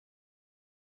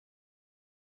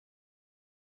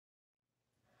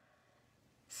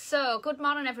So, good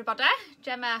morning everybody,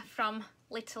 Gemma from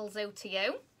Little Zoo to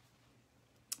you.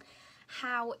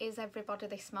 How is everybody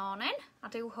this morning? I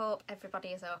do hope everybody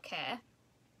is okay.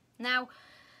 Now,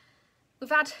 we've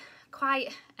had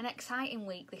quite an exciting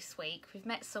week this week. We've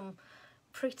met some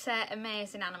pretty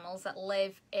amazing animals that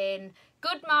live in,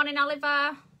 good morning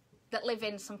Oliver, that live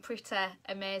in some pretty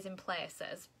amazing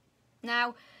places.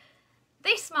 Now,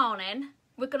 this morning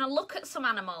we're going to look at some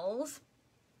animals,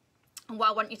 and what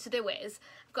I want you to do is,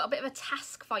 I've got a bit of a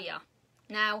task for you.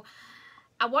 Now,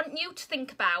 I want you to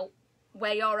think about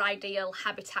where your ideal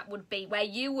habitat would be, where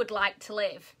you would like to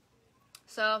live.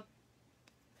 So,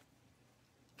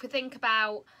 if we think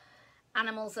about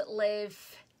animals that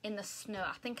live in the snow,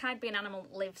 I think I'd be an animal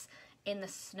that lives in the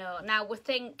snow. Now, we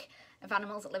think of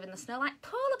animals that live in the snow like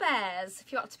polar bears.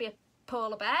 If you want to be a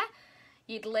polar bear,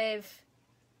 you'd live,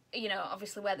 you know,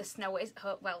 obviously where the snow is.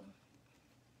 Well,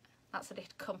 that's a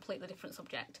completely different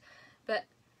subject. But,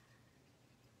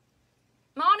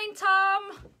 morning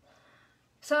Tom!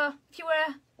 So, if you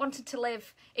were wanted to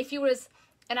live, if you was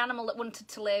an animal that wanted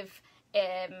to live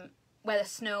where the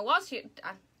snow was,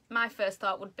 my first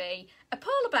thought would be a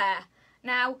polar bear.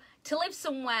 Now, to live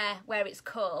somewhere where it's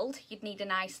cold, you'd need a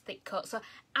nice thick coat. So,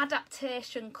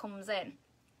 adaptation comes in.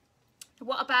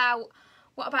 What about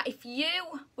if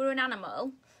you were an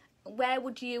animal, where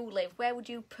would you live? Where would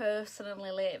you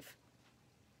personally live?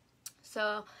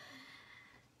 So,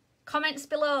 comments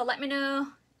below, let me know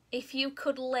if you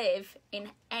could live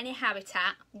in any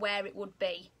habitat, where it would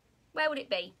be. Where would it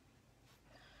be?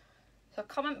 So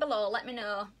comment below, let me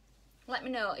know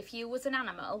if you was an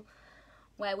animal,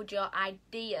 where would your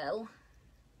ideal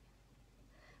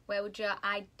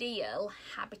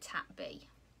habitat be?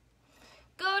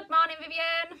 Good morning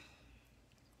Vivian.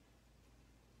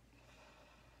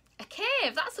 A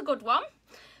cave, that's a good one.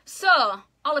 So,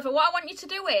 Oliver, what I want you to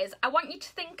do is, I want you to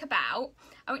think about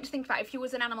if you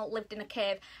was an animal that lived in a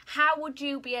cave, how would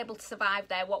you be able to survive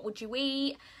there? What would you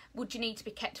eat? Would you need to be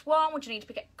kept warm? Would you need to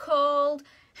be kept cold?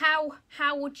 How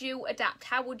would you adapt?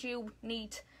 How would you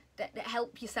need to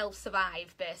help yourself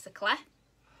survive, basically?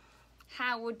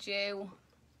 How would you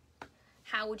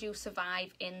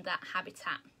survive in that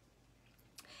habitat?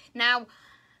 Now,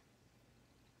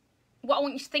 what I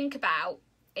want you to think about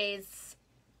is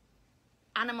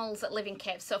animals that live in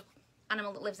caves. So,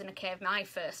 animal that lives in a cave, my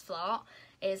first thought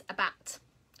is a bat.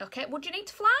 Okay, would you need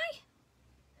to fly?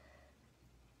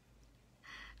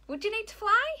 Would you need to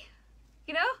fly?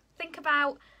 You know, think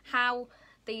about how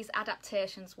these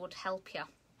adaptations would help you.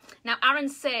 Now, Aaron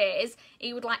says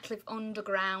he would like to live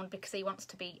underground because he would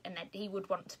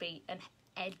want to be an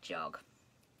hedgehog.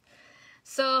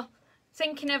 So,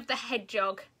 thinking of the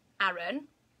hedgehog, Aaron,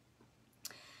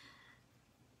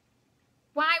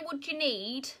 why would you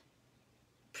need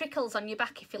prickles on your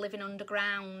back if you're living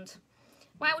underground?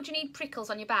 Why would you need prickles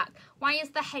on your back? Why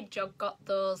has the hedgehog got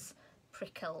those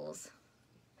prickles?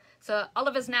 So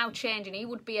Oliver's now changing. He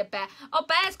would be a bear. Oh,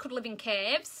 bears could live in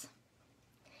caves.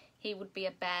 He would be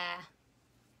a bear.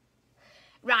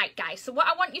 Right, guys. So what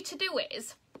I want you to do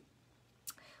is,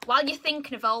 while you're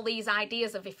thinking of all these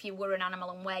ideas of if you were an animal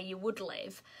and where you would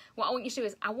live, what I want you to do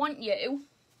is, I want you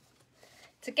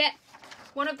to get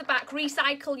one of the back,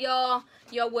 recycle your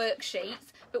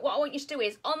worksheets, but what I want you to do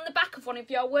is, on the back of one of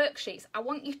your worksheets, I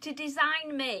want you to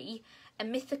design me a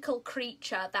mythical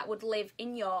creature that would live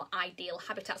in your ideal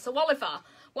habitat. So Oliver,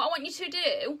 what I want you to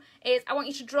do is, I want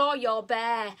you to draw your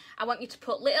bear. I want you to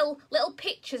put little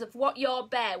pictures of what your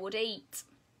bear would eat.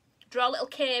 Draw a little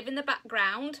cave in the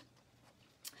background.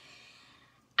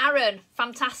 Aaron,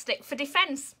 fantastic. For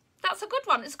defence, that's a good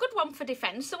one. It's a good one for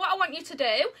defence. So what I want you to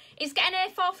do is get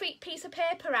an A4 piece of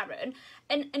paper, Aaron,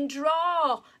 and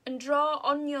draw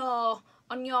on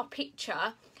your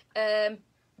picture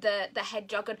the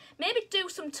hedgehog, and maybe do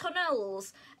some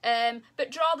tunnels, but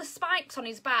draw the spikes on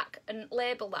his back and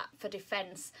label that for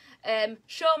defence.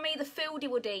 Show me the food he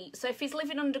would eat. So if he's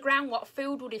living underground, what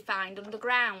food would he find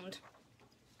underground?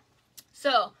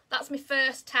 So that's my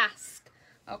first task.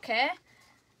 Okay.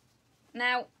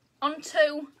 Now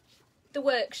onto the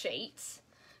worksheets.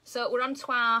 So we're on to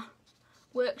our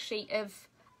worksheet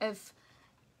of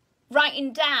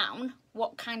writing down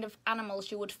what kind of animals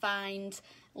you would find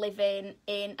living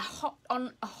in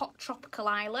on a hot tropical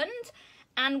island,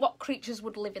 and what creatures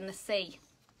would live in the sea.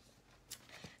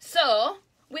 So,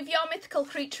 with your mythical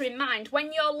creature in mind,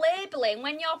 when you're labelling,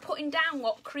 when you're putting down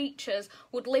what creatures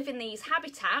would live in these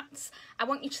habitats, I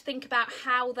want you to think about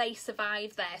how they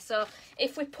survive there. So,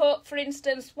 if we put, for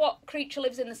instance, what creature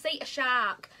lives in the sea? A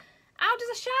shark. How does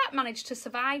a shark manage to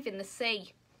survive in the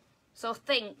sea? So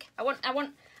think. I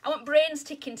want brains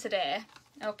ticking today.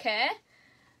 Okay.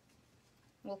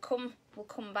 We'll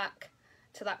come back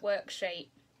to that worksheet.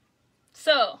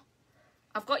 So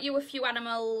I've got you a few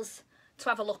animals to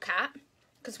have a look at,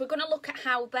 because we're going to look at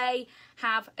how they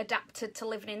have adapted to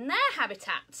living in their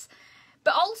habitats,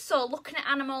 but also looking at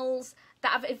animals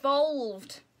that have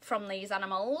evolved from these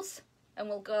animals. And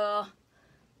we'll go,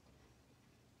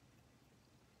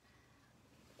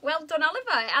 well done,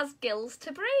 Oliver, it has gills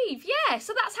to breathe. Yeah,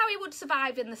 so that's how he would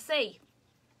survive in the sea.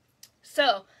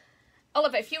 So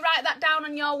Oliver, if you write that down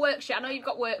on your worksheet, I know you've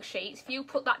got worksheets, if you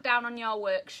put that down on your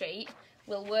worksheet,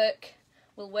 we'll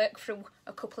work through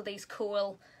a couple of these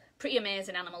cool, pretty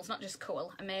amazing animals, not just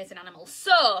cool, amazing animals.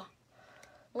 So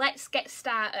let's get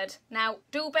started. Now,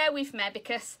 do bear with me,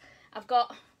 because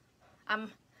I'm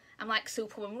like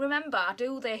Superwoman. Remember, I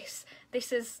do this.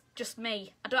 This is just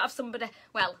me. I don't have somebody,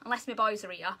 well, unless my boys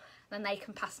are here, then they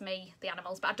can pass me the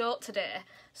animals, but I don't today.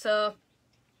 So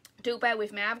do bear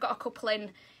with me. I've got a couple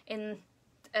in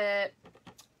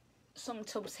some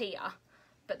tubs here,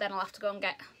 but then I'll have to go and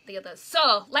get the others.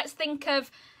 So let's think of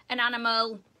an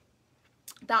animal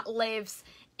that lives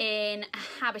in a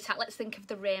habitat. Let's think of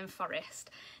the rainforest.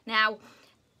 Now,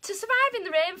 to survive in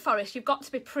the rainforest, you've got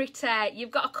to be pretty,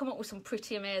 you've got to come up with some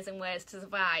pretty amazing ways to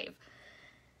survive.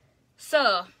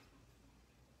 So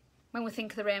when we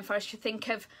think of the rainforest, you think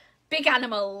of big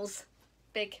animals,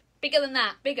 bigger than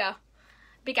that, big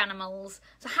animals.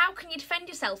 So how can you defend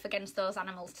yourself against those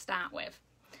animals to start with?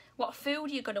 What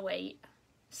food are you going to eat?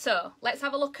 So let's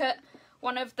have a look at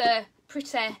one of the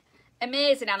pretty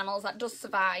amazing animals that does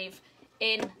survive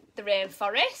in the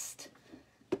rainforest.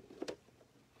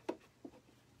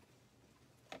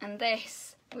 And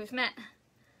this, we've met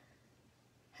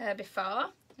her before.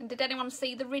 And did anyone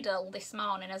see the riddle this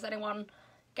morning? Has anyone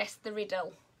guessed the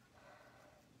riddle?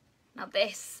 Now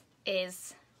this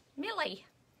is Millie.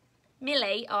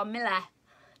 Millie or Miller,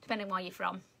 depending where you're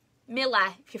from.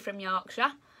 Miller if you're from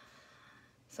Yorkshire.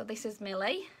 So this is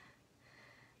Millie.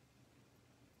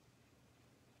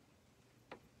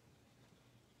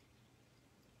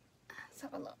 Let's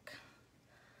have a look.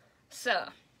 So,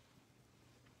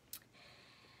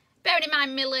 bearing in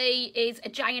mind Millie is a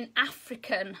giant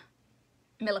African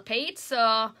millipede,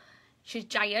 so she's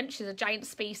giant, she's a giant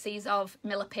species of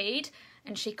millipede,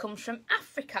 and she comes from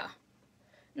Africa.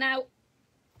 Now,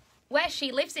 where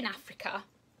she lives in Africa,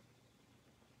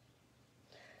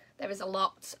 there is a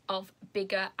lot of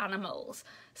bigger animals,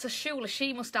 so surely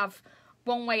she must have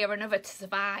one way or another to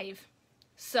survive.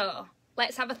 So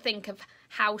let's have a think of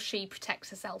how she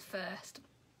protects herself first.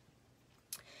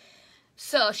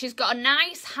 So she's got a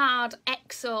nice hard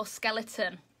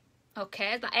exoskeleton.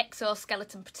 Okay, that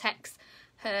exoskeleton protects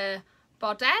her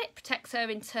body, protects her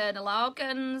internal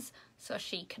organs, so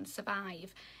she can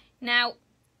survive. Now,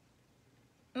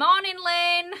 morning,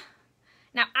 Lynn.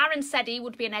 Now, Aaron said he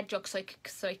would be an hedgehog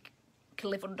so he can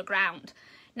live underground.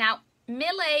 Now,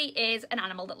 Millie is an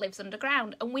animal that lives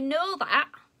underground, and we know that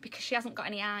because she hasn't got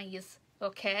any eyes,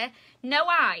 okay? No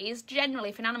eyes, generally,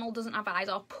 if an animal doesn't have eyes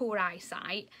or poor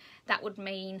eyesight, that would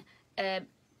mean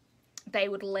they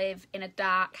would live in a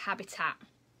dark habitat.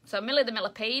 So Millie the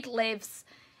millipede lives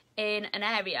in an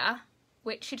area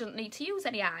which she doesn't need to use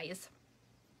any eyes.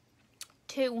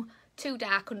 Too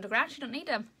dark underground, she doesn't need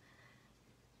them.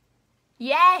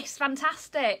 Yes,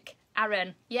 fantastic,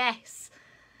 Aaron, yes.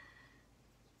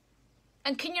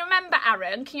 And can you remember,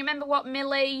 Aaron, can you remember what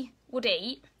Millie would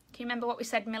eat? Can you remember what we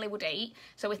said Millie would eat?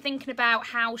 So we're thinking about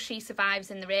how she survives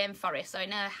in the rainforest. So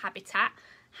in her habitat,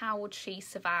 how would she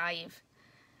survive?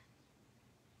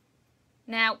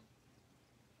 Now,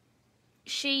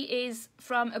 she is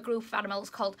from a group of animals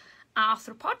called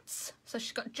arthropods. So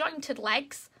she's got jointed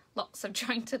legs, lots of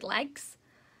jointed legs.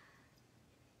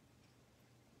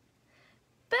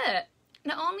 But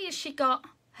not only has she got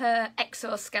her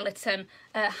exoskeleton,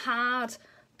 her hard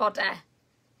body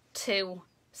to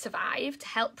survive, to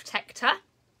help protect her,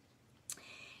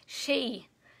 she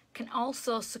can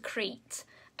also secrete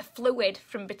a fluid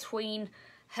from between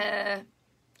her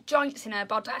joints in her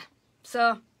body.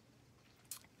 So,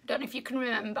 I don't know if you can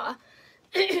remember,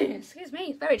 excuse me,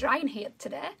 it's very dry in here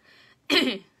today.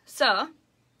 So, I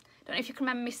don't know if you can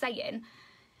remember me saying,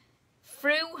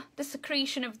 through the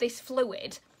secretion of this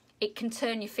fluid, it can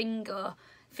turn your finger.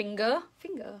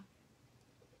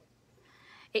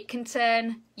 It can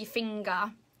turn your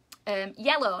finger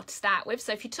yellow to start with.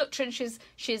 So if you touch her and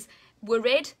she's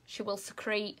worried, she will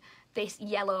secrete this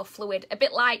yellow fluid. A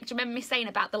bit like, do you remember me saying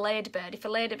about the ladybird?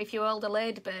 If you hold a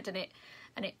ladybird and it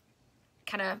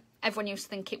kind of, everyone used to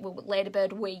think it will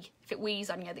ladybird wee. If it wheezes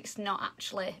on you, it's not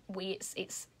actually wee.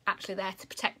 It's actually there to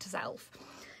protect herself.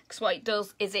 Because what it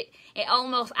does is it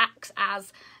almost acts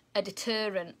as a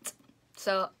deterrent.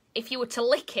 So if you were to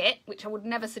lick it, which I would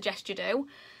never suggest you do,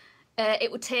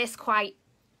 it would taste quite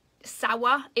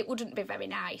sour. It wouldn't be very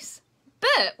nice.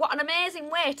 But what an amazing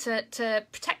way to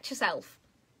protect yourself.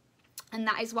 And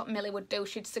that is what Millie would do.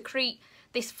 She'd secrete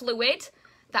this fluid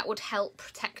that would help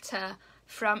protect her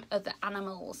from other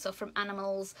animals. So from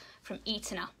animals from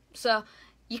eating her. So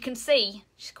you can see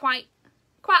she's quite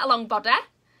a long body.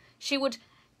 She would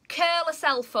curl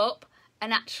herself up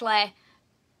and actually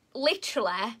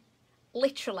literally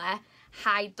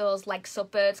hide those legs so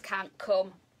birds can't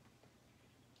come.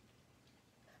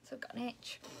 So I've got an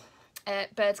itch.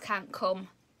 Birds can't come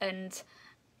and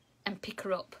pick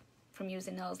her up from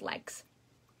using those legs.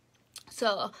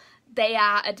 So they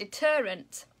are a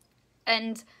deterrent.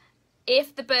 And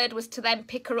if the bird was to then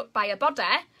pick her up by her body,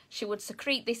 she would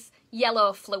secrete this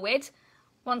yellow fluid.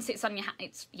 Once it's on your hand,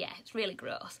 it's really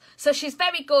gross. So she's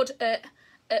very good at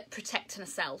protecting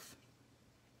herself.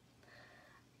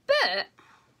 But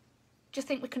do you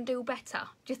think we can do better?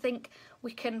 Do you think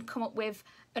we can come up with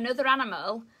another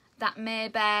animal that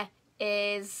maybe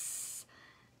is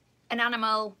an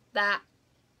animal that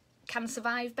can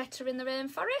survive better in the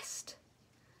rainforest?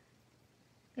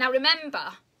 Now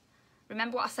remember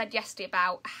what I said yesterday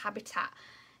about habitat.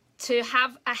 To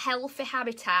have a healthy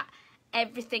habitat,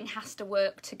 everything has to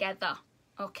work together,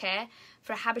 okay?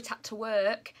 For a habitat to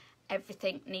work,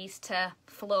 everything needs to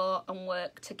flow and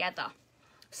work together.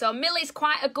 So Millie's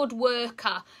quite a good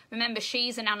worker. Remember,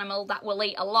 she's an animal that will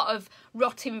eat a lot of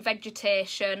rotting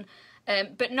vegetation,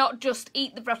 but not just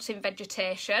eat the rotting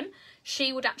vegetation.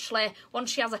 She would actually,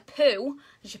 once she has a poo,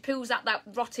 and she poos at that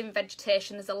rotting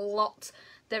vegetation,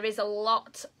 there is a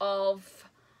lot of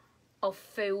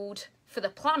food for the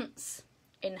plants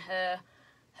in her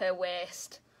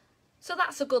waste. So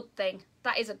that's a good thing.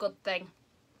 That is a good thing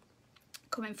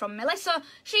coming from Millie. So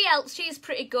she helps. She's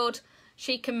pretty good.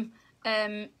 She can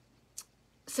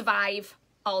survive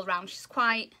all round. She's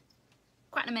quite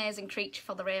an amazing creature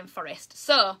for the rainforest.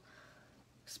 So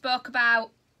spoke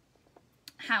about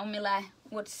how Millie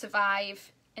would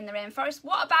survive in the rainforest.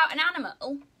 What about an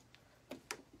animal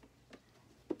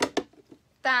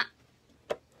that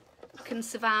can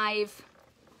survive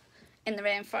in the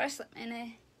rainforest? Let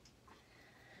me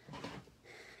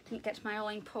didn't get my all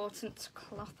important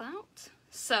cloth out.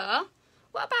 So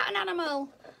what about an animal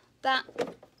that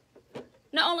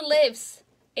not only lives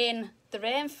in the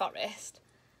rainforest,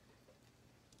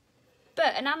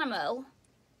 but an animal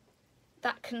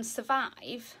that can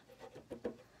survive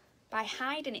by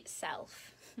hiding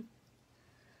itself?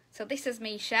 So this is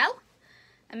Michelle,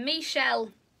 and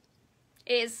Michelle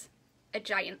is a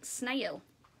giant snail.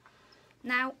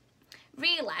 Now,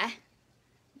 really,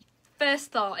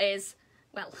 first thought is,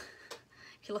 well,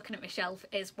 if you're looking at Michelle,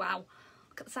 is wow,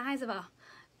 look at the size of her.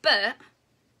 But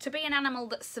to be an animal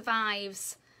that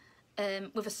survives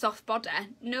with a soft body,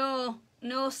 no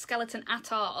skeleton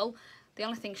at all, the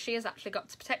only thing she has actually got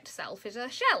to protect herself is her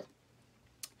shell.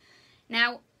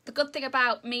 Now, the good thing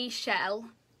about Michelle,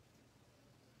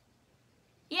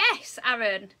 yes,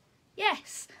 Aaron,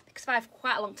 yes, they can survive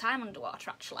quite a long time underwater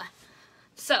actually.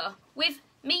 So, with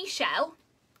Michelle,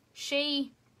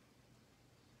 she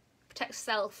protects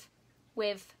herself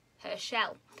with her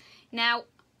shell. Now,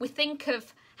 we think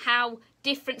of how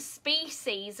different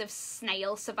species of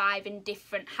snail survive in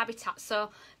different habitats.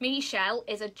 So Michelle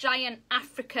is a giant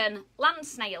African land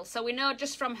snail. So we know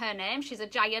just from her name, she's a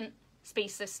giant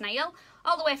species of snail,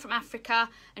 all the way from Africa,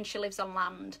 and she lives on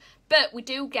land. But we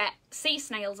do get sea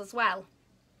snails as well.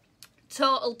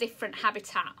 Total different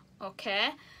habitat, okay?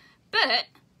 But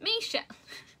Michelle,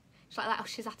 she's like that, oh,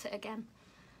 she's at it again.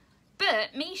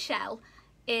 But Michelle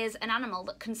is an animal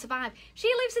that can survive. She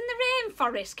lives in the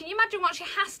rainforest. Can you imagine what she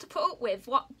has to put up with?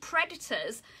 What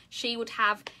predators she would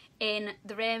have in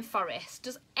the rainforest?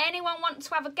 Does anyone want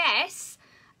to have a guess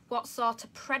what sort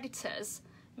of predators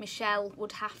Michelle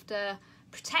would have to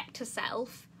protect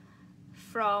herself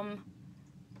from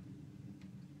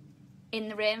in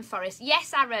the rainforest?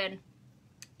 Yes, Aaron.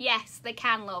 Yes, they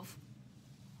can, love.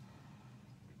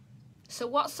 So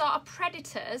what sort of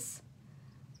predators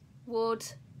would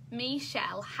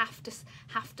Michelle have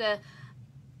to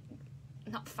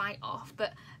not fight off,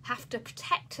 but have to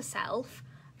protect herself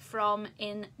from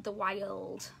in the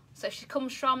wild? So she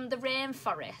comes from the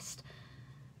rainforest.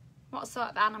 What sort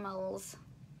of animals?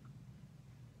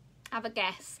 Have a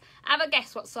guess. Have a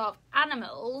guess what sort of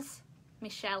animals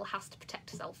Michelle has to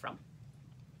protect herself from.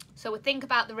 So we think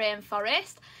about the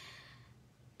rainforest.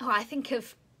 Oh, I think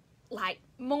of like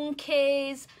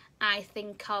monkeys. I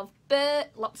think of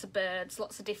lots of birds,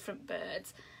 lots of different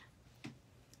birds.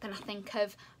 Then I think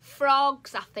of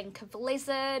frogs, I think of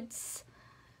lizards.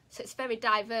 So it's very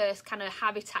diverse kind of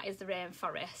habitat is the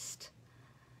rainforest.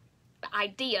 But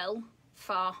ideal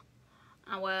for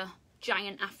our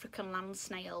giant African land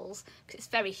snails because it's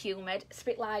very humid. It's a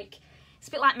bit like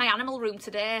my animal room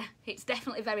today. It's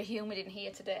definitely very humid in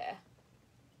here today.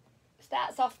 It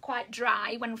starts off quite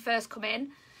dry when we first come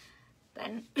in,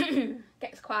 then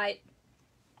gets quite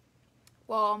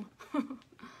warm.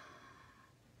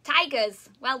 Tigers,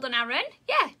 well done, Aaron.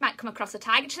 Yeah, might come across a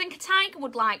tiger. Do you think a tiger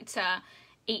would like to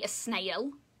eat a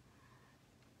snail?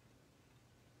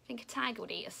 I think a tiger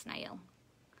would eat a snail.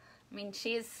 I mean,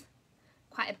 she is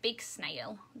quite a big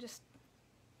snail. Just,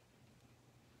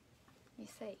 you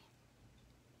see.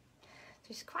 So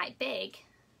she's quite big.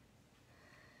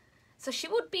 So she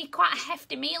would be quite a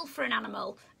hefty meal for an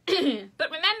animal. But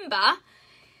remember,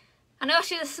 I know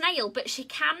she's a snail, but she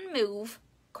can move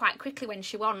quite quickly when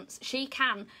she wants. She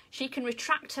can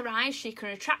retract her eyes, she can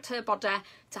retract her body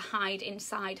to hide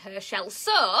inside her shell.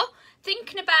 So,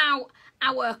 thinking about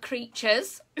our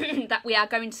creatures that we are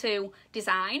going to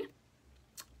design,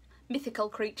 mythical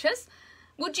creatures,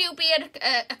 would you be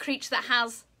a creature that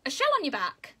has a shell on your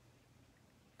back?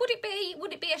 Would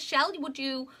it be a shell? Would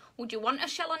you want a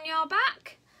shell on your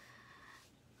back?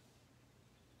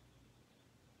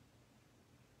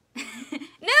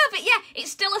 No, but yeah,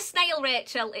 it's still a snail,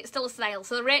 Rachel. It's still a snail.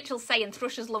 So Rachel's saying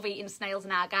thrushes love eating snails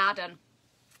in our garden.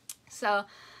 So,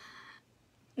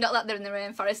 not that they're in the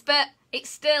rainforest, but it's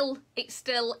still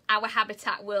our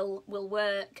habitat will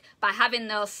work. By having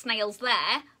those snails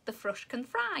there, the thrush can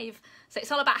thrive. So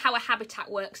it's all about how a habitat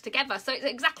works together. So it's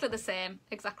exactly the same,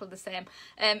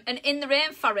 And in the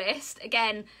rainforest,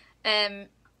 again,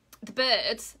 the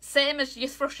birds, same as your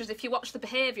thrushes, if you watch the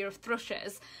behaviour of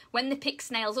thrushes, when they pick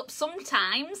snails up,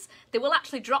 sometimes they will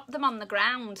actually drop them on the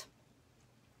ground.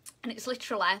 And it's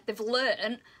literally, they've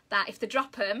learnt that if they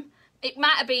drop them, it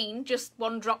might have been just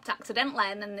one dropped accidentally,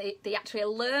 and then they actually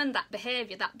learn that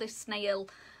behaviour, that this snail,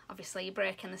 obviously you're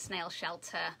breaking the snail shell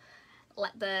to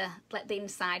let the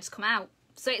insides come out.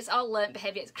 So it's all learnt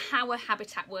behaviour. It's how a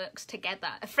habitat works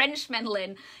together. A French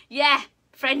melon, yeah,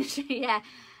 French, yeah.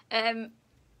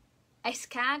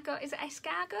 Escargot, is it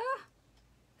escargot?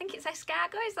 I think it's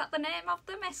escargot, is that the name of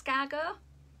them, escargot?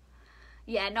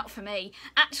 Yeah, not for me.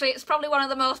 Actually, it's probably one of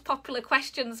the most popular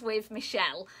questions with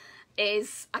Michelle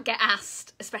is I get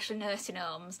asked, especially nursing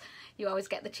homes, you always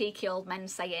get the cheeky old men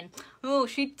saying, oh,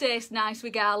 she'd taste nice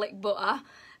with garlic butter.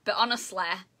 But honestly,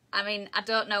 I mean, I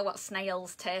don't know what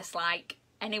snails taste like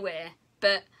anyway,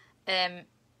 but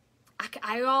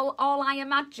all I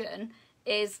imagine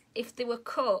is if they were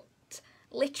cut,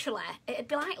 literally, it'd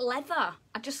be like leather.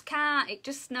 I just can't, it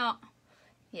just not,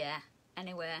 yeah,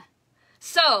 anyway.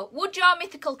 So, would your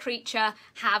mythical creature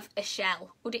have a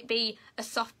shell? Would it be a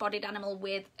soft-bodied animal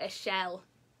with a shell?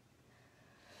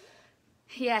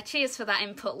 Yeah, cheers for that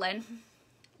input, Lynn.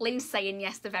 Lynn's saying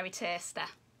yes, they're very tasty.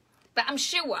 But I'm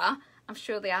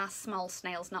sure they are small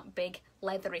snails, not big,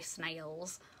 leathery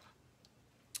snails.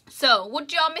 So,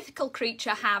 would your mythical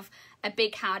creature have a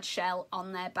big hard shell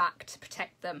on their back to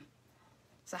protect them?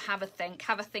 So have a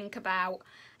think about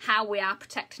how we are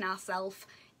protecting ourselves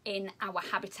in our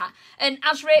habitat. And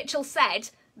as Rachel said,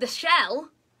 the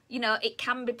shell, you know, it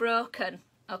can be broken,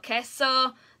 okay?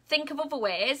 So think of other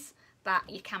ways that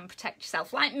you can protect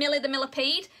yourself. Like Millie the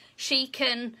millipede, she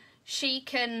can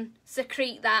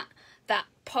secrete that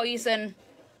poison,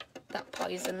 that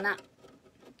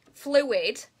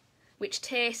fluid, which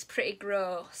tastes pretty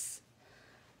gross.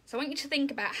 So I want you to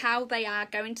think about how they are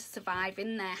going to survive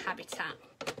in their habitat.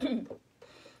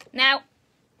 Now,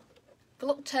 we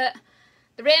looked at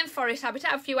the rainforest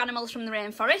habitat, a few animals from the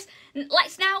rainforest.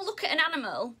 Let's now look at an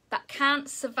animal that can't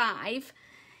survive.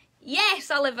 Yes,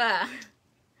 Oliver.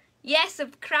 Yes, a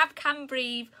crab can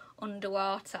breathe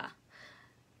underwater.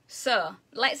 So,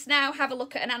 let's now have a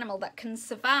look at an animal that can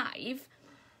survive.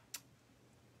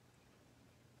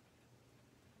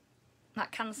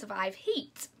 That can survive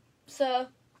heat. So,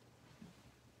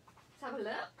 let's have a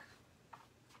look.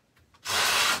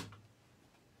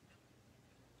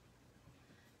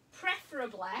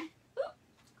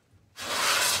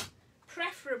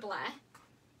 Preferably,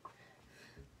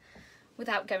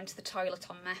 without going to the toilet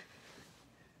on me.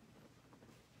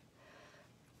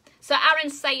 So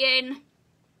Aaron's saying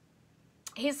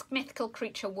his mythical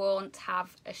creature won't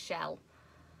have a shell.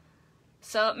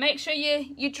 So make sure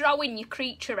you draw in your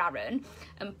creature, Aaron,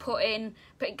 and put in,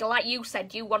 but like you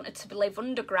said, you wanted to live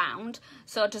underground.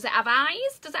 So does it have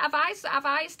eyes? Does it have eyes? Does it have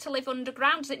eyes to live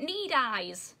underground? Does it need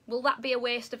eyes? Will that be a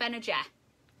waste of energy?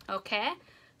 Okay.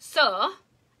 So,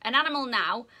 an animal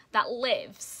now that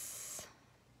lives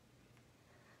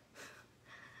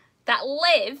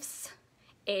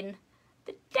in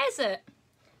the desert.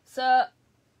 So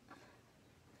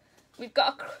we've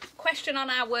got a question on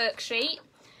our worksheet,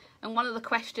 and one of the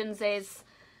questions is,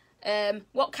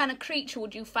 what kind of creature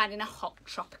would you find in a hot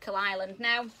tropical island?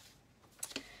 Now,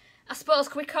 I suppose,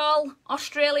 can we call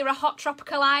Australia a hot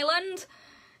tropical island?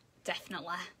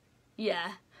 Definitely.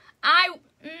 Yeah. I'm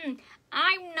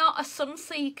not a sun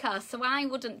seeker, so I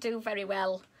wouldn't do very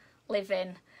well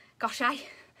living. Gosh,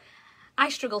 I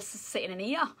struggle sitting in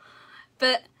here.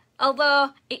 But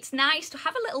although it's nice to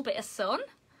have a little bit of sun,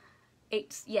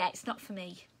 it's not for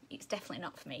me. It's definitely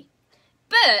not for me.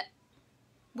 But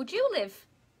would you live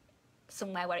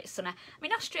somewhere where it's sunny? I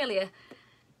mean, Australia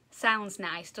sounds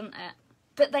nice, doesn't it?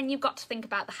 But then you've got to think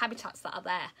about the habitats that are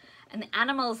there and the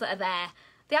animals that are there.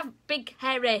 They have big,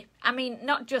 hairy, I mean,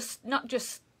 not just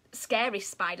scary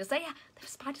spiders. They have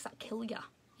spiders that kill you,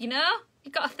 you know?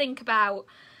 You've got to think about,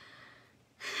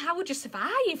 how would you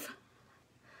survive?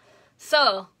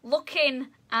 So, looking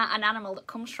at an animal that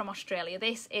comes from Australia,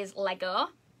 this is Lego.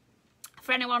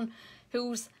 For anyone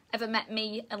who's ever met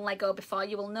me and Lego before,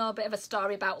 you will know a bit of a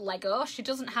story about Lego. She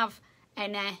doesn't have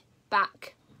any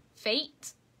back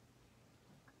feet.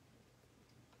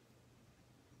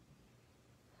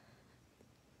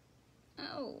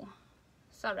 Oh,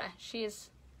 sorry, she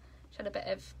had a bit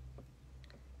of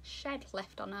shed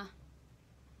left on her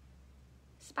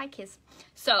spikies.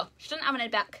 So, she doesn't have any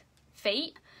back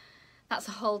feet. That's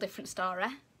a whole different story.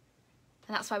 And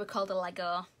that's why we called her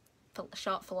Lego,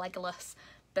 short for Legolas.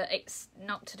 But it's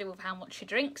not to do with how much she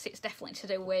drinks, it's definitely to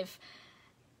do with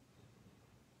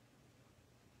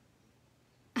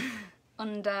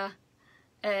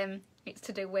it's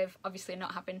to do with obviously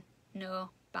not having no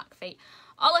back feet.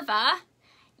 Oliver,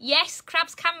 yes,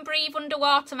 crabs can breathe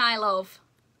underwater, my love.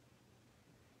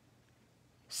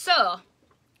 So,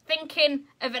 thinking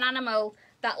of an animal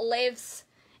that lives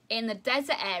in the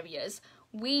desert areas,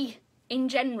 we, in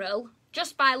general,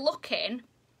 just by looking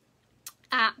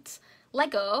at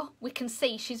Lego, we can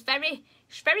see she's very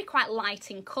quite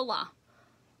light in colour.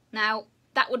 Now,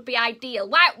 that would be ideal.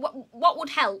 What would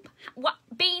help?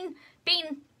 Being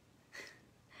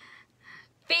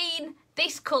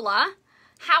this colour,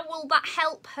 how will that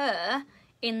help her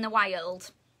in the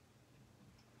wild?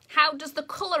 How does the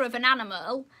colour of an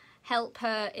animal help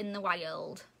her in the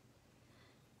wild?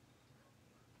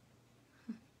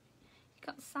 You've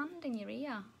got sand in your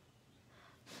ear.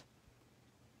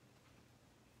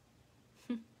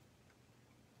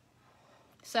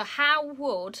 So how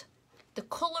would the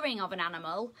colouring of an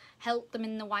animal help them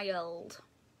in the wild?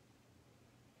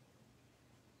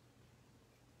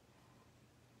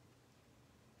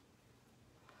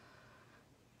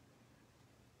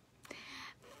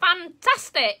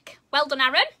 Fantastic! Well done,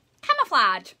 Aaron.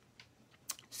 Camouflage.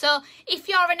 So if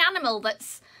you're an animal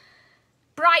that's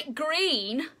bright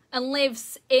green and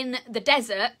lives in the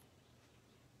desert,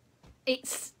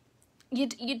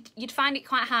 you'd find it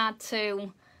quite hard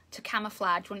to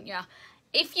camouflage, wouldn't you?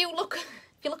 If you look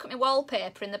at my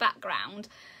wallpaper in the background,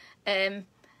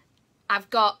 I've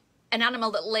got an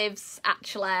animal that lives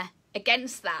actually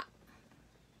against that,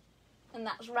 and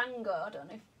that's Rango. I don't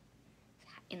know if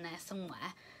it's in there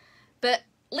somewhere, but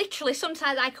literally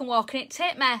sometimes I can walk and it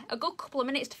take me a good couple of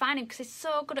minutes to find him because he's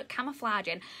so good at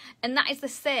camouflaging. And that is the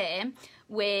same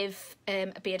with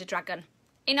a bearded dragon.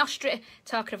 In Australia,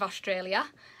 talking of Australia,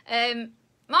 morning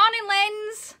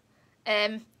Linz.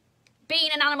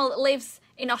 Being an animal that lives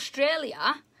in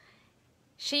Australia,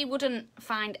 she wouldn't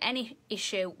find any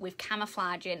issue with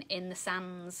camouflaging in the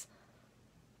sands.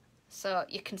 So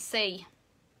you can see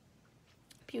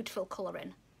beautiful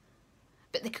colouring.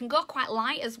 But they can go quite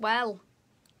light as well.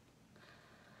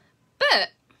 But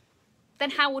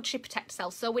then how would she protect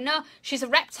herself? So we know she's a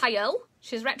reptile.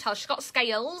 She's got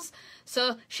scales.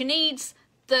 So she needs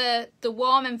the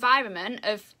warm environment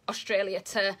of Australia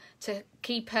to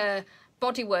keep her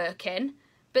body working.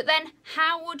 But then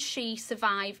how would she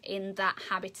survive in that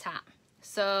habitat?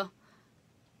 So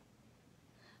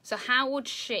how would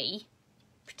she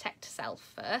protect herself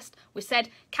first? We said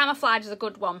camouflage is a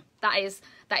good one. That is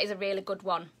a really good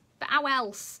one. But how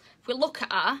else? If we look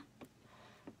at her,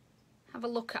 have a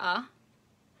look at her.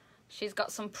 She's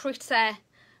got some pretty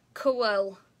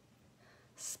cool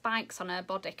spikes on her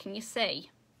body. Can you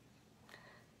see?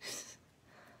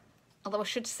 Although I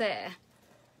should say,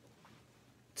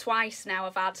 twice now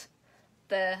I've had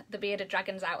the bearded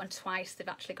dragons out and twice they've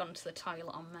actually gone to the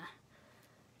toilet on me.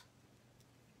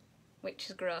 Which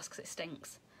is gross because it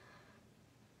stinks.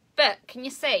 But can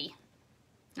you see?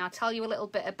 Now I'll tell you a little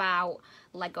bit about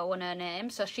Lego and her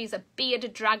name. So she's a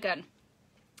bearded dragon.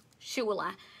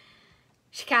 Surely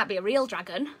she can't be a real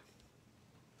dragon.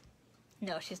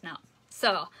 No, she's not.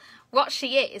 So what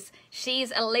she is,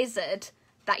 she's a lizard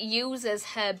that uses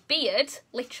her beard,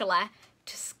 literally,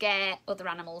 to scare other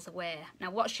animals away.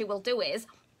 Now what she will do is,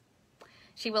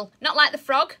 she will, not like the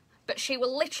frog, but she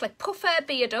will literally puff her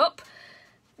beard up,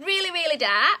 really, really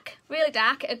dark,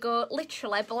 it'll go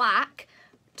literally black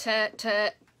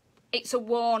to it's a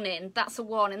warning, that's a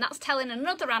warning. That's telling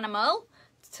another animal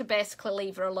to basically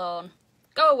leave her alone.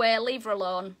 Go away, leave her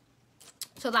alone.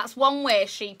 So that's one way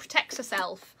she protects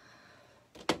herself.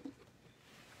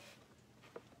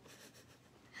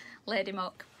 Lady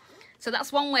Muck. So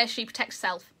that's one way she protects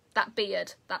herself. That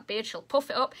beard, she'll puff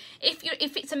it up.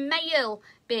 If it's a male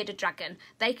bearded dragon,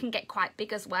 they can get quite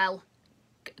big as well.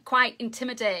 Quite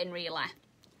intimidating, really.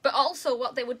 But also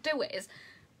what they would do is,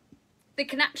 they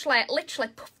can actually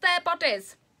literally puff their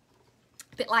bodies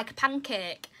a bit like a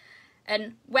pancake.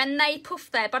 And when they puff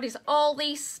their bodies, all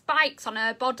these spikes on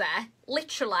her body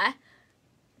literally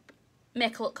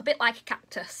make her look a bit like a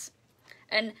cactus.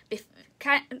 And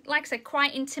like I said,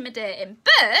 quite intimidating.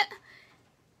 But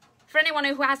for anyone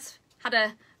who has had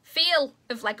a feel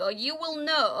of Lego, you will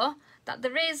know that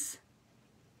there is...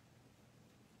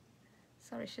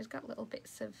 Sorry, she's got little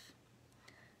bits of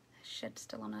shed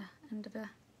still on her end of her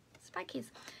spikies.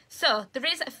 So there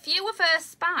is a few of her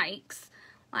spikes,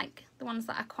 like the ones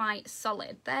that are quite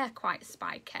solid, they're quite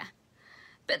spiky.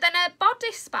 But then her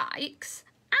body spikes,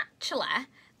 actually,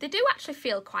 they do actually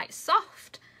feel quite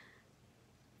soft.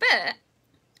 But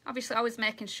obviously always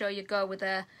making sure you go with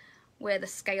her where the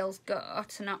scales go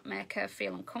to not make her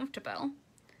feel uncomfortable.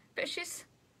 But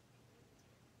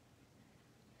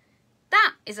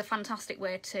that is a fantastic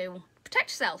way to protect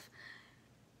yourself.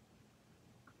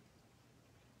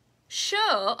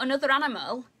 Show another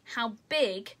animal how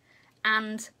big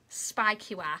and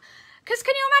spiky you are. Because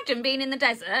can you imagine being in the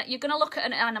desert, you're going to look at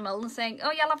an animal and think,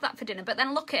 oh yeah, I'll have that for dinner, but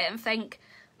then look at it and think,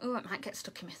 oh, it might get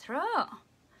stuck in my throat.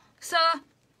 So,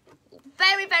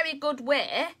 very, very good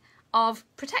way of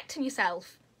protecting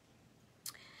yourself.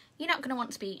 You're not going to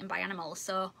want to be eaten by animals,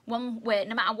 so one way,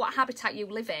 no matter what habitat you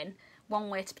live in, one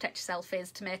way to protect yourself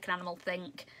is to make an animal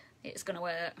think, it's going to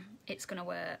work, it's going to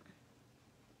work.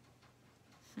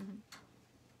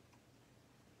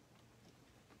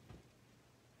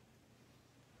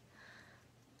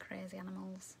 Crazy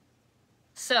animals.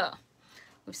 So,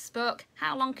 we've spoke.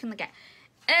 How long can they get?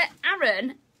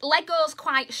 Aaron, Lego's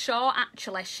quite short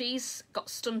actually. She's got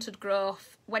stunted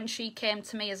growth. When she came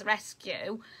to me as a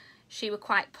rescue, she was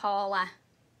quite poorly.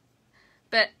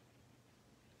 But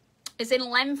as in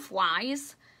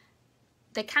lengthwise,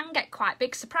 they can get quite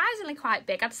big, surprisingly quite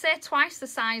big. I'd say twice the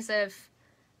size of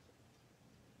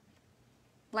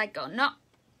Lego. Not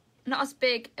as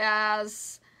big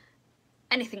as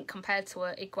anything compared to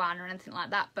an iguana or anything like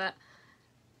that, but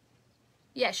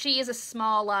yeah, she is a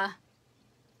smaller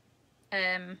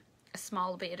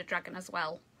bearded dragon as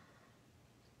well.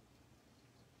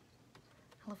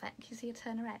 I love it. Can you see her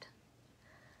turn her head?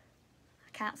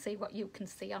 I can't see what you can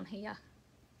see on here.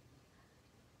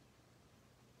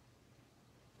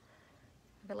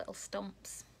 The little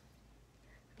stumps.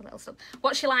 The little stump.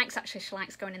 What she likes, actually, she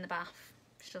likes going in the bath.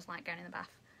 She does like going in the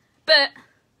bath. But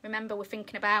remember, we're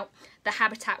thinking about the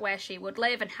habitat where she would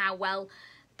live and how well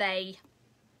they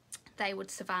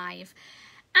would survive.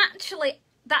 Actually,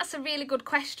 that's a really good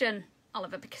question,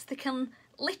 Oliver, because they can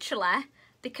literally,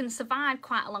 they can survive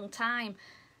quite a long time.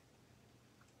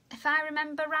 If I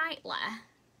remember rightly,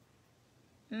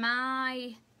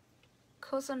 my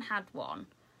cousin had one.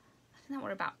 I think they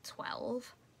were about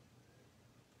 12.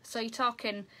 So you're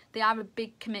talking, they are a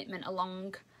big commitment, a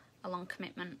long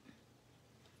commitment.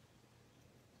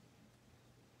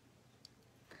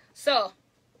 So,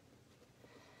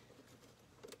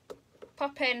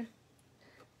 pop in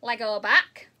Lego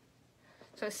back.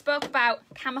 So we spoke about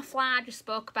camouflage, we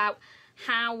spoke about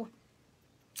how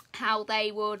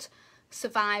they would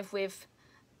survive with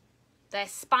their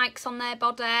spikes on their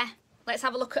body. Let's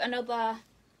have a look at another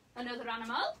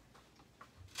animal.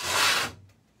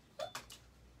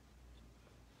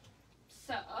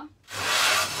 So,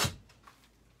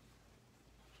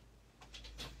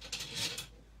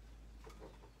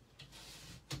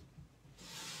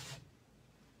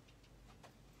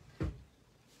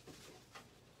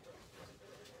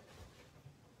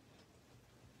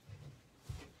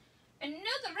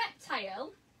 another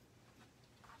reptile.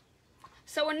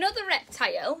 So another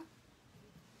reptile.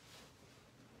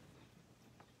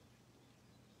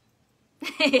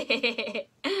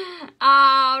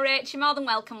 Oh, Rach, you're more than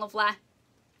welcome, lovely.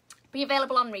 Be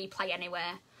available on replay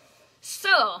anywhere.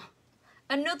 So,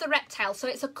 another reptile. So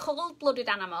it's a cold-blooded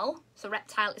animal. So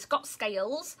reptile, it's got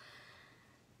scales.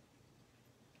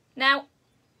 Now,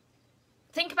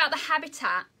 think about the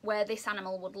habitat where this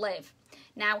animal would live.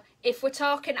 Now, if we're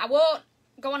talking, I won't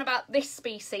go on about this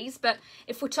species, but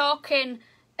if we're talking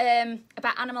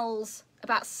about animals,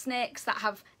 about snakes that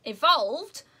have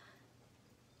evolved,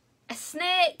 a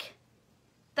snake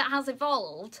that has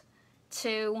evolved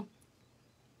to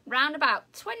round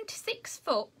about 26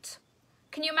 foot.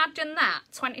 Can you imagine that?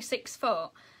 26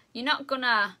 foot. You're not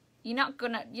gonna, you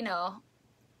know,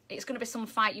 it's gonna be some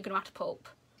fight you're gonna have to put up,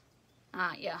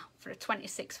 aren't you, for a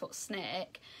 26 foot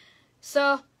snake.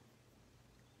 So,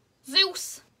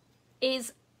 Zeus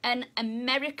is an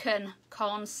American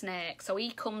corn snake. So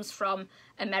he comes from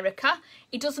America.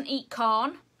 He doesn't eat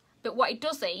corn. But what he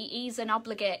does eat, he's an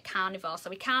obligate carnivore, so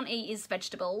he can't eat his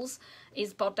vegetables.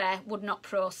 His body would not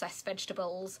process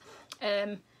vegetables.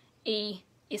 He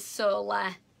is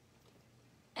solely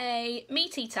a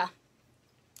meat eater.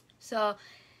 So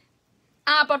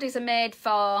our bodies are made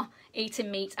for eating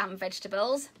meat and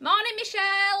vegetables. Morning,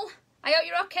 Michelle. I hope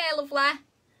you're okay, lovely.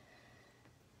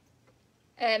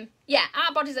 Yeah,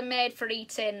 our bodies are made for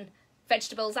eating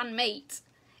vegetables and meat.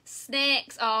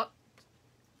 Snakes are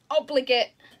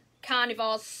obligate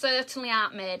carnivores, certainly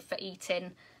aren't made for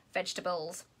eating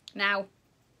vegetables. Now,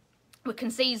 we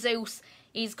can see Zeus,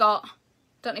 he's got,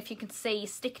 don't know if you can see,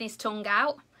 he's sticking his tongue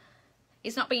out.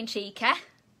 He's not being cheeky.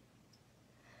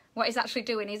 What he's actually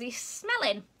doing is he's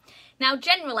smelling. Now,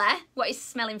 generally, what he's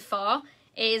smelling for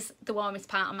is the warmest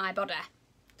part of my body.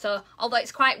 So, although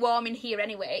it's quite warm in here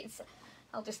anyway,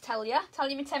 I'll just tell you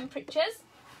my temperatures.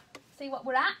 See what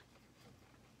we're at.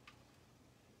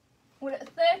 We're at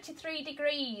 33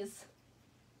 degrees.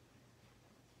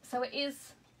 So it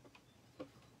is,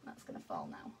 that's going to fall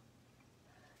now.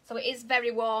 So it is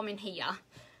very warm in here.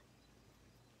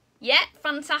 Yeah,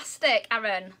 fantastic,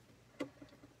 Aaron.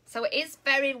 So it is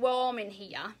very warm in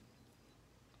here.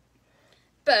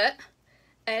 But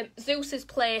Zeus is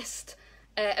placed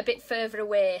a bit further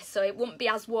away, so it won't be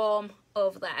as warm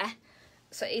over there.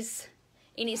 So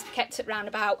he needs to be kept at around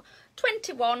about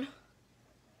 21.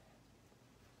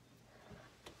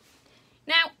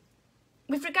 Now,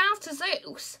 with regards to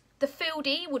Zeus, the food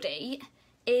he would eat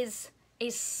is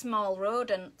small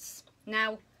rodents.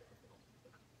 Now,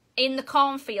 in the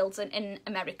cornfields in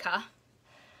America,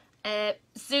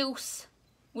 Zeus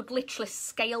would literally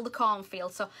scale the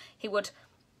cornfield. So he would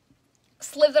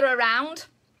slither around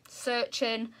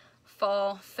searching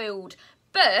for food.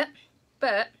 But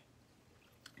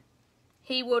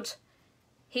he wouldn't.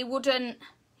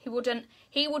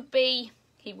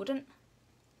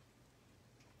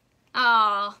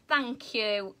 Oh, thank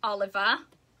you, Oliver.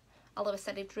 Oliver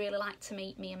said he'd really like to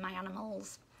meet me and my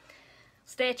animals.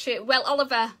 Stay tuned. Well,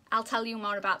 Oliver, I'll tell you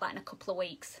more about that in a couple of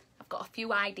weeks. I've got a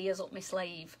few ideas up my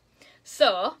sleeve.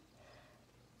 So,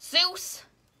 Zeus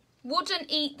wouldn't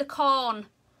eat the corn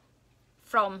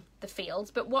from the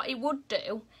fields, but what he would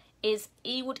do is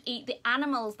he would eat the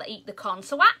animals that eat the corn.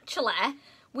 So actually,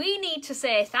 we need to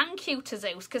say thank you to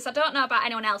Zeus, because I don't know about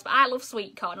anyone else, but I love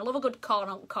sweet corn. I love a good corn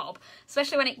on the cob,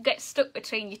 especially when it gets stuck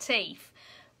between your teeth.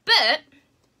 But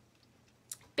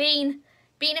being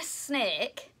a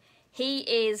snake, he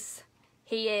is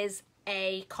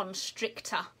a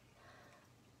constrictor.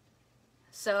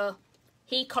 So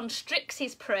he constricts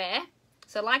his prey.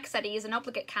 So like I said, he is an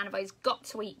obligate carnivore. He's got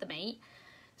to eat the meat.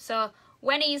 So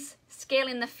when he's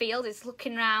scaling the field, he's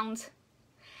looking round.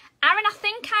 Aaron, I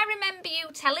think I remember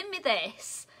you telling me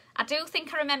this. I do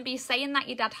think I remember you saying that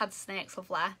your dad had snakes,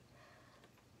 lovely.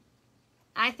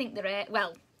 I think they're,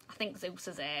 well, I think Zeus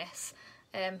is ace.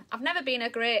 I've never been a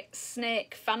great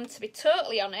snake fan, to be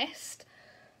totally honest.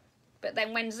 But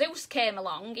then when Zeus came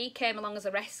along, he came along as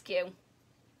a rescue.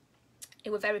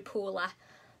 He was very poorly.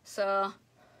 So,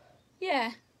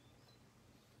 yeah.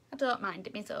 I don't mind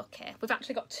him, he's okay. We've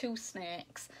actually got two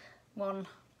snakes. One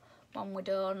we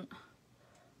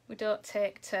don't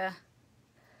take to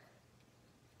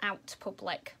out to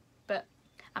public, but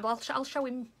I'll show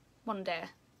him one day.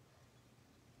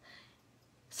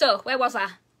 So, where was I?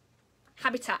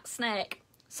 Habitat, snake.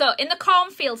 So, in the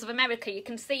cornfields of America, you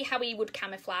can see how he would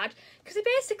camouflage, because he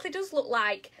basically does look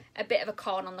like a bit of a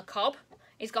corn on the cob.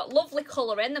 He's got lovely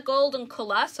colouring, the golden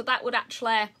colour, so that would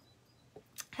actually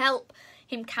help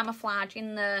him camouflage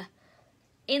in the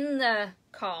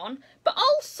corn. But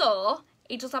also,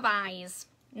 he does have eyes.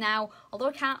 Now, although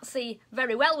he can't see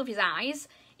very well with his eyes,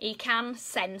 he can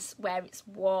sense where it's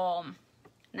warm.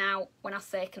 Now, when I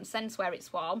say can sense where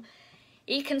it's warm,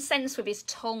 he can sense with his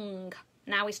tongue.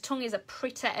 Now, his tongue is a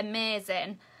pretty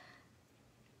amazing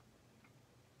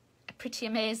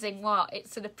what?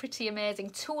 It's a pretty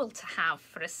amazing tool to have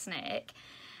for a snake.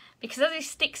 Because as he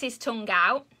sticks his tongue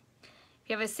out, if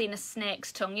you've ever seen a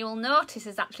snake's tongue, you will notice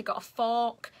he's actually got a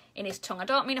fork in his tongue. I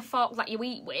don't mean a fork that you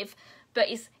eat with, but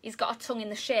he's got a tongue in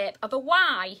the shape of a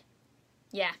Y.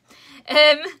 Yeah.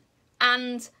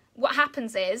 And what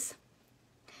happens is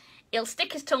he'll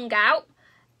stick his tongue out,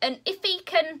 and if he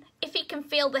can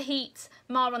feel the heat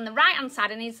more on the right hand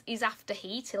side and he's after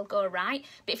heat, he'll go right.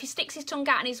 But if he sticks his tongue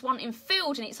out and he's wanting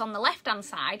food and it's on the left hand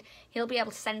side, he'll be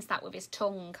able to sense that with his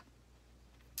tongue.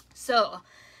 So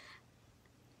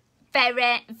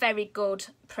very, very good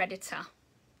predator.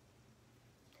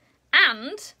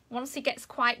 And once he gets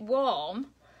quite warm,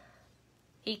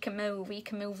 he can move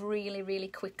really, really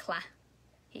quickly.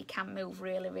 He can move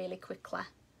really, really quickly.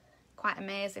 Quite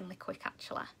amazingly quick,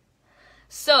 actually.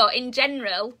 So, in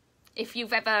general, if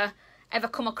you've ever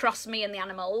come across me and the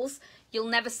animals, you'll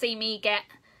never see me get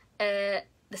the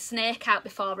snake out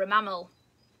before a mammal.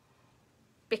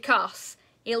 Because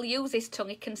he'll use his tongue,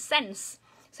 he can sense.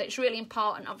 So it's really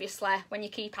important, obviously, when you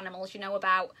keep animals, you know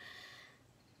about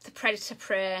the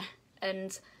predator-prey,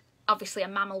 and obviously a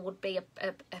mammal would be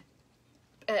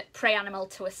a prey animal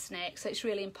to a snake. So it's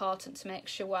really important to make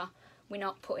sure we're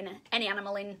not putting any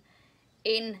animal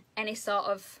in any sort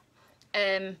of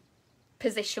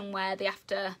position where they have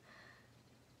to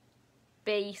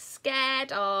be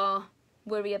scared or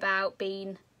worry about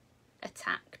being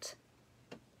attacked.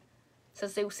 So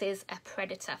Zeus is a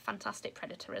predator, fantastic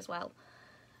predator as well.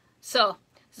 So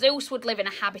Zeus would live in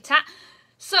a habitat.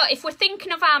 So if we're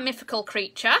thinking of our mythical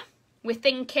creature, we're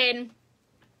thinking,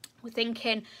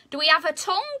 do we have a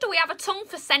tongue? Do we have a tongue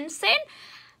for sensing?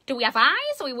 Do we have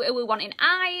eyes? Are we wanting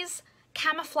eyes?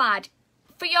 Camouflage.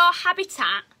 For your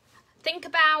habitat, think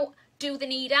about, do they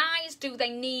need eyes? Do they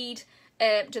need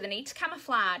to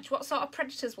camouflage? What sort of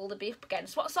predators will they be up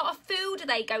against? What sort of food are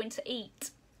they going to eat?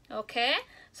 Okay,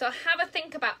 so have a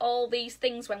think about all these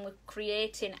things when we're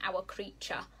creating our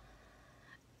creature.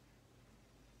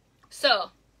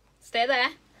 So, stay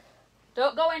there.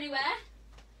 Don't go anywhere.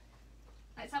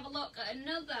 Let's have a look at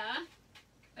another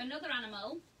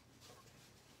animal.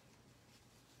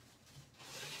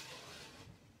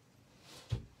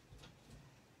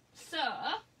 So,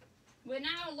 we're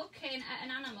now looking at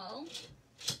an animal.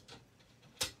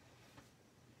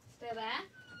 Stay there.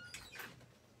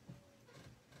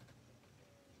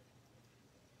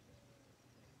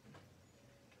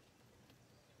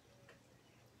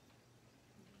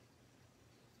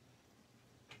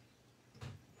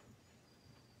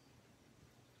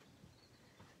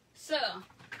 So,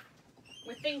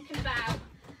 we're thinking about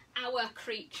our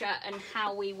creature and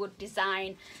how we would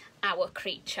design our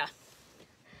creature.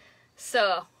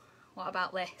 So, what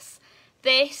about this?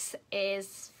 This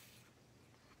is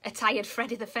a tired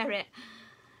Freddy the ferret.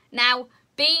 Now,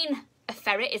 being a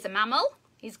ferret is a mammal.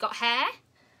 He's got hair.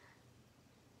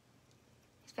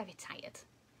 He's very tired.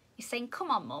 He's saying,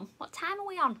 come on, Mum, what time are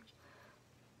we on?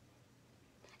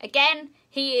 Again,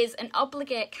 he is an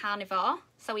obligate carnivore,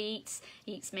 so he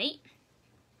eats meat.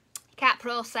 He can't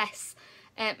process...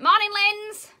 morning,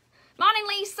 Linz! Morning,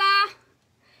 Lisa!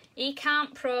 He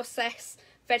can't process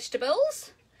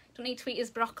vegetables. Don't need to eat his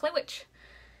broccoli, which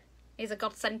is a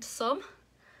godsend to some.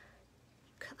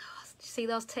 Look at those. Do you see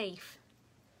those teeth?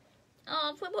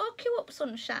 Oh, if we woke you up,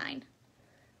 sunshine.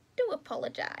 Do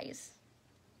apologise.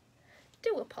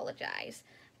 Do apologise.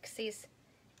 Because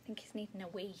I think he's needing a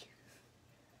wee.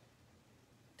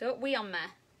 Don't wee on me.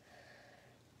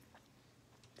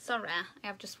 Sorry, I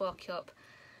have just woke you up.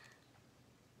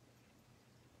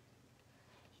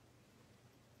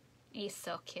 He's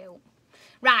so cute.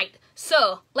 Right,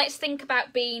 so let's think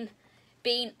about being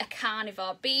a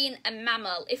carnivore, being a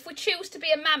mammal. If we choose to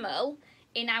be a mammal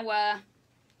in our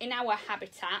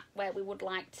habitat where we would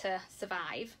like to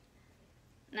survive.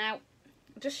 Now,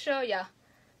 I'll just show you.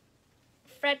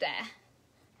 Freddy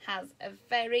has a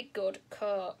very good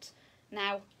coat.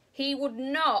 Now, he would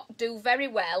not do very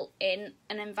well in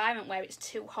an environment where it's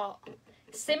too hot,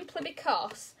 simply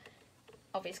because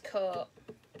of his coat.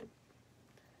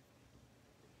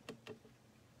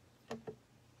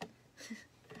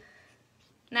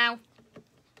 Now,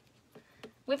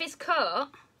 with his coat,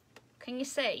 can you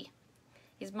see?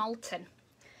 He's molten.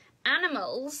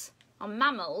 Animals or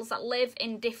mammals that live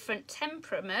in different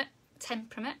temperate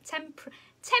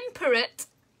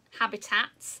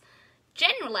habitats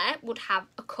generally would have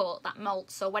a coat that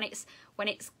molts. So when it's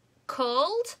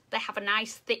cold, they have a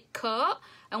nice thick coat,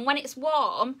 and when it's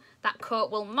warm, that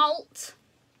coat will molt.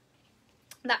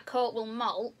 That coat will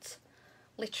molt,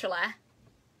 literally,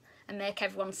 and make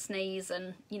everyone sneeze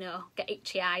and, you know, get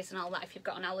itchy eyes and all that if you've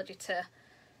got an allergy to.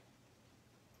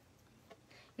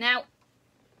 Now,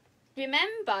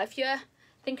 remember, if you're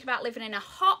thinking about living in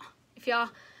if your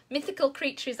mythical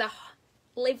creature is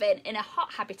living in a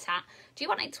hot habitat, do you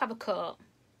want it to have a coat?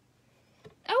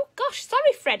 Oh gosh,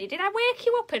 sorry Freddy, did I wake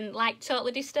you up and like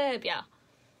totally disturb you?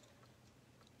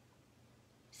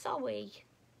 Zoe.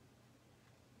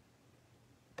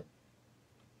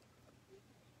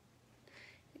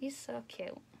 He's so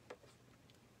cute.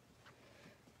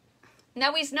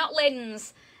 No, he's not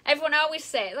Lynn's. Everyone always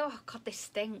says, oh God, they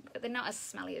stink, but they're not as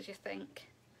smelly as you think.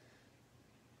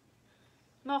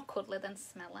 More cuddly than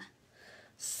smelly.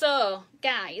 So,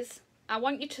 guys, I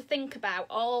want you to think about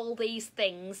all these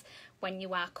things when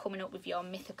you are coming up with your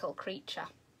mythical creature.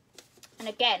 And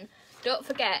again, don't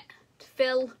forget to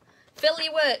fill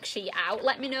your worksheet out.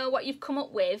 Let me know what you've come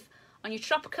up with on your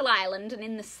tropical island and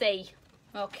in the sea.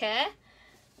 Okay?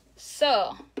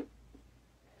 So, I've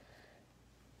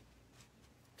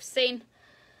seen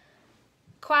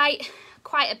quite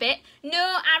a bit.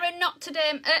 No, Aaron, not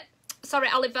today. Sorry,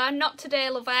 Oliver, not today,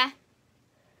 lover.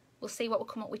 We'll see what we'll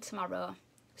come up with tomorrow.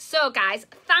 So, guys,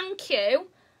 thank you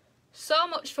so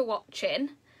much for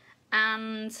watching,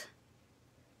 and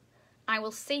I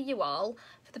will see you all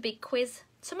for the big quiz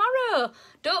tomorrow.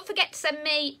 Don't forget to send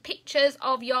me pictures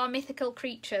of your mythical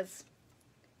creatures.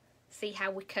 See how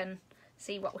we can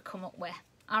see what we come up with.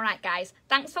 All right, guys,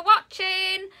 thanks for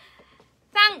watching.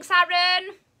 Thanks,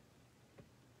 Aaron.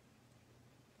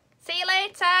 See you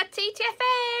later.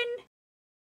 TTFN.